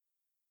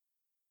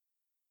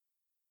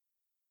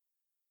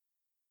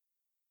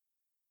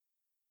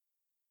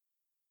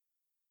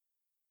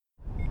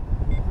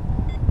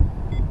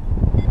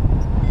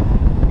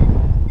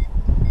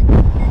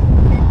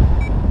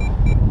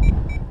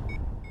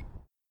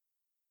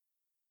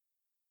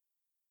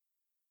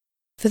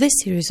For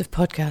this series of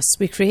podcasts,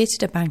 we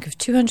created a bank of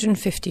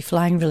 250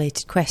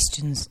 flying-related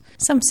questions,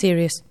 some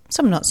serious,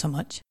 some not so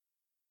much.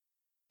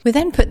 We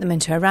then put them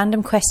into a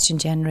random question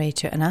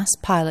generator and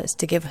asked pilots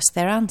to give us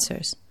their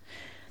answers.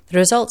 The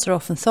results are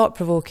often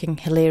thought-provoking,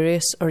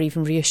 hilarious, or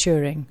even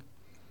reassuring.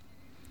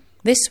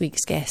 This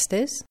week's guest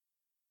is...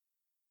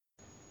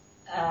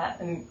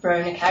 I'm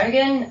Rhona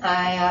Carrigan.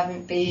 I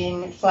haven't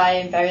been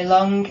flying very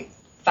long,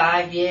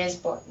 5 years,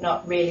 but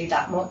not really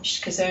that much,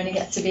 because I only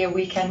get to be a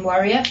weekend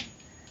warrior.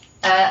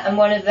 I'm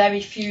one of very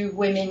few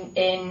women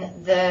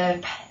in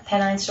the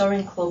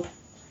Pennine Club.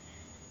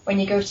 When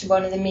you go to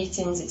one of the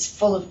meetings, it's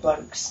full of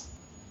blokes.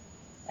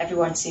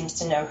 Everyone seems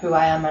to know who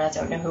I am, and I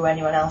don't know who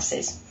anyone else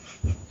is.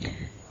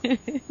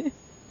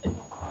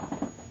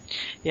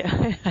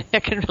 Yeah, I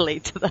can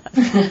relate to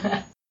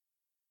that.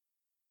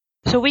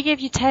 So we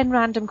gave you 10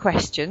 random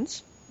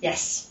questions.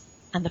 Yes.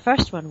 And the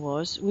first one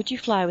was, would you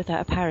fly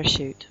without a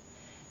parachute?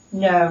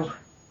 No.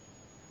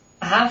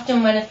 I have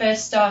done when I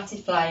first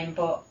started flying,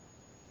 but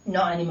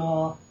not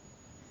anymore.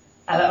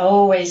 I'm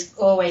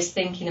always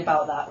thinking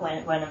about that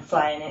when I'm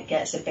flying. It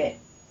gets a bit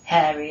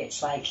hairy.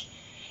 It's like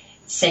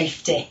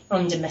safety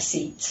under my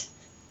seat.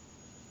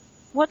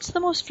 What's the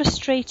most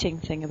frustrating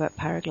thing about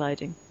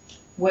paragliding?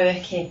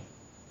 Working.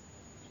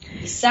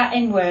 You're sat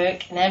in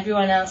work and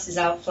everyone else is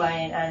out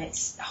flying and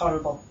it's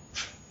horrible.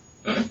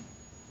 Are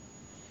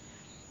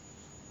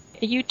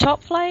you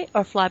top fly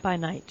or fly by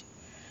night?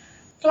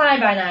 Fly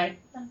by night.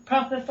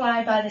 Proper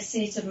fly by the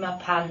seat of my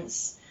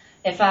pants.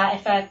 If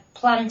I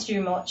plan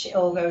too much, it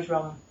all goes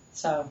wrong.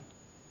 So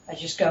I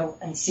just go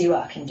and see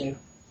what I can do.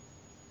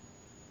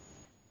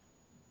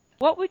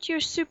 What would your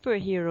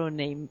superhero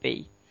name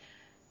be?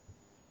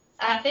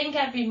 I think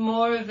I'd be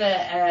more of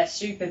a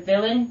super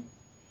villain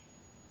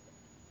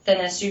than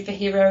a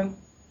superhero.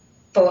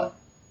 But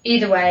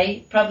either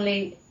way,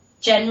 probably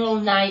General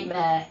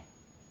Nightmare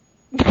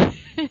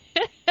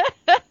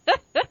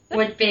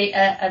would be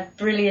a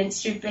brilliant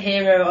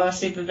superhero or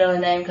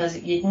supervillain name, because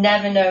you'd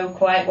never know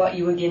quite what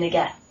you were going to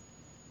get.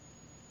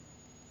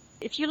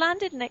 If you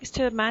landed next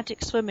to a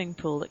magic swimming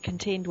pool that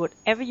contained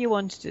whatever you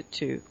wanted it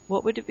to,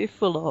 what would it be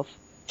full of?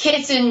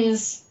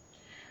 Kittens!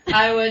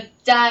 I would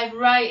dive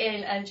right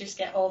in and just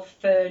get all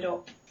furred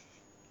up.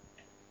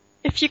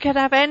 If you could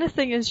have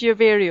anything as your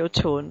vario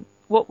tone,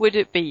 what would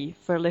it be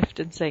for lift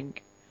and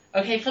sink?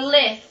 Okay, for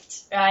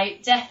lift,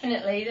 right,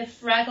 definitely the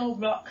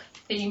Fraggle Rock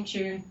theme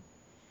tune.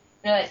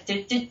 You know, like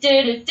do,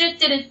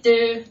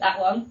 that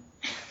one.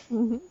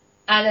 Mm-hmm.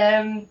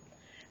 And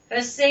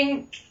for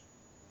sink,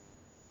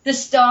 the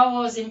Star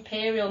Wars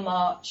Imperial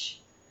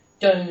March.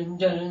 Dun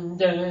dun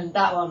dun,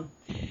 that one.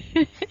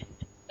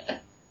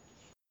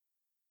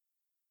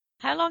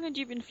 How long had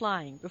you been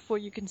flying before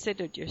you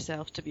considered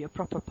yourself to be a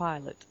proper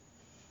pilot?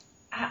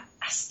 I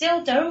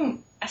still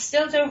don't. I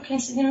still don't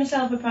consider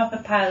myself a proper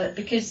pilot,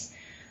 because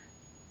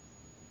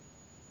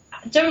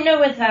I don't know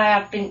whether I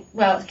have been.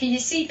 Well, can you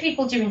see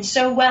people doing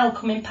so well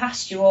coming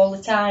past you all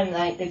the time?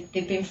 Like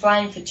they've been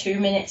flying for 2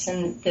 minutes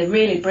and they're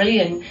really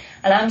brilliant,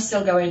 and I'm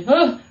still going,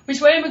 oh,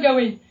 which way am I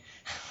going?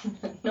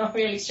 Not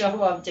really sure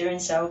what I'm doing,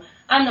 so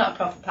I'm not a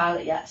proper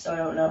pilot yet, so I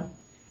don't know.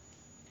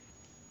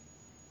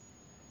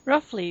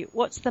 Roughly,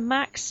 what's the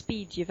max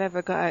speed you've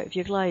ever got out of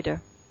your glider?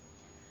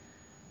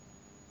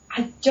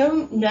 I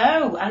don't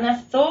know, and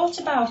I've thought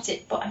about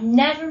it, but I've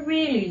never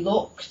really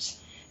looked.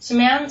 So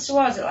my answer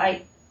was,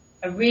 like,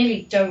 I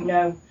really don't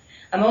know.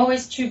 I'm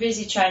always too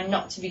busy trying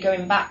not to be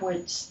going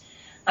backwards,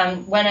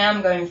 and when I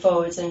am going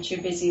forwards, I'm too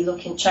busy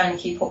trying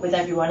to keep up with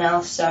everyone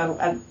else. So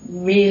I've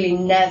really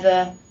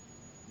never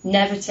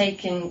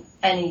taken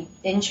any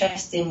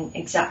interest in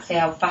exactly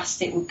how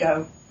fast it would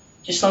go,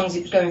 just as long as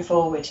it was going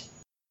forward.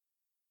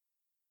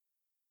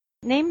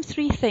 Name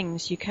 3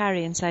 things you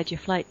carry inside your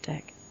flight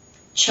deck.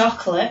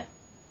 Chocolate,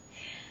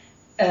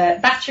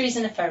 batteries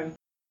and a phone.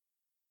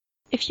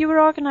 If you were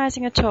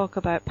organising a talk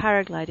about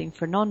paragliding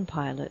for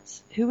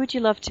non-pilots, who would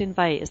you love to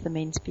invite as the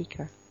main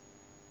speaker?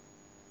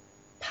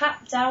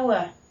 Pat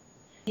Dower.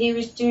 He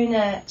was doing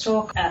a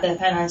talk at the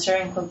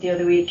Pennine Club the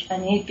other week,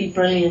 and he'd be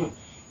brilliant.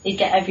 He'd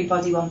get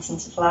everybody wanting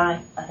to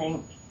fly, I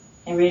think.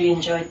 I really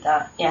enjoyed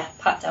that. Yeah,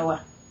 Pat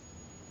Dower.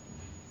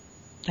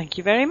 Thank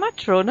you very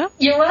much, Rhona.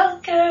 You're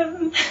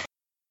welcome.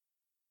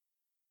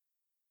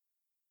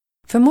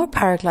 For more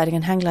paragliding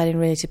and hang gliding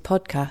related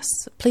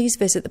podcasts, please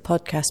visit the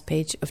podcast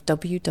page of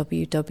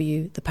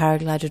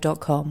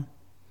www.theparaglider.com.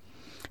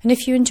 And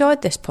if you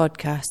enjoyed this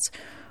podcast,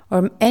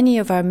 or any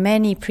of our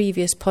many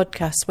previous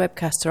podcasts,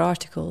 webcasts or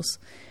articles,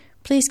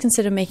 please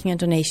consider making a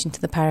donation to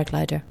the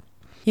Paraglider.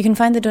 You can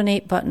find the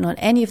donate button on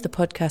any of the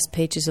podcast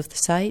pages of the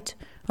site,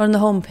 or on the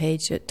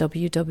homepage at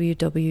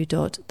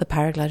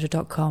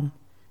www.theparaglider.com.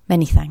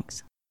 Many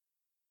thanks.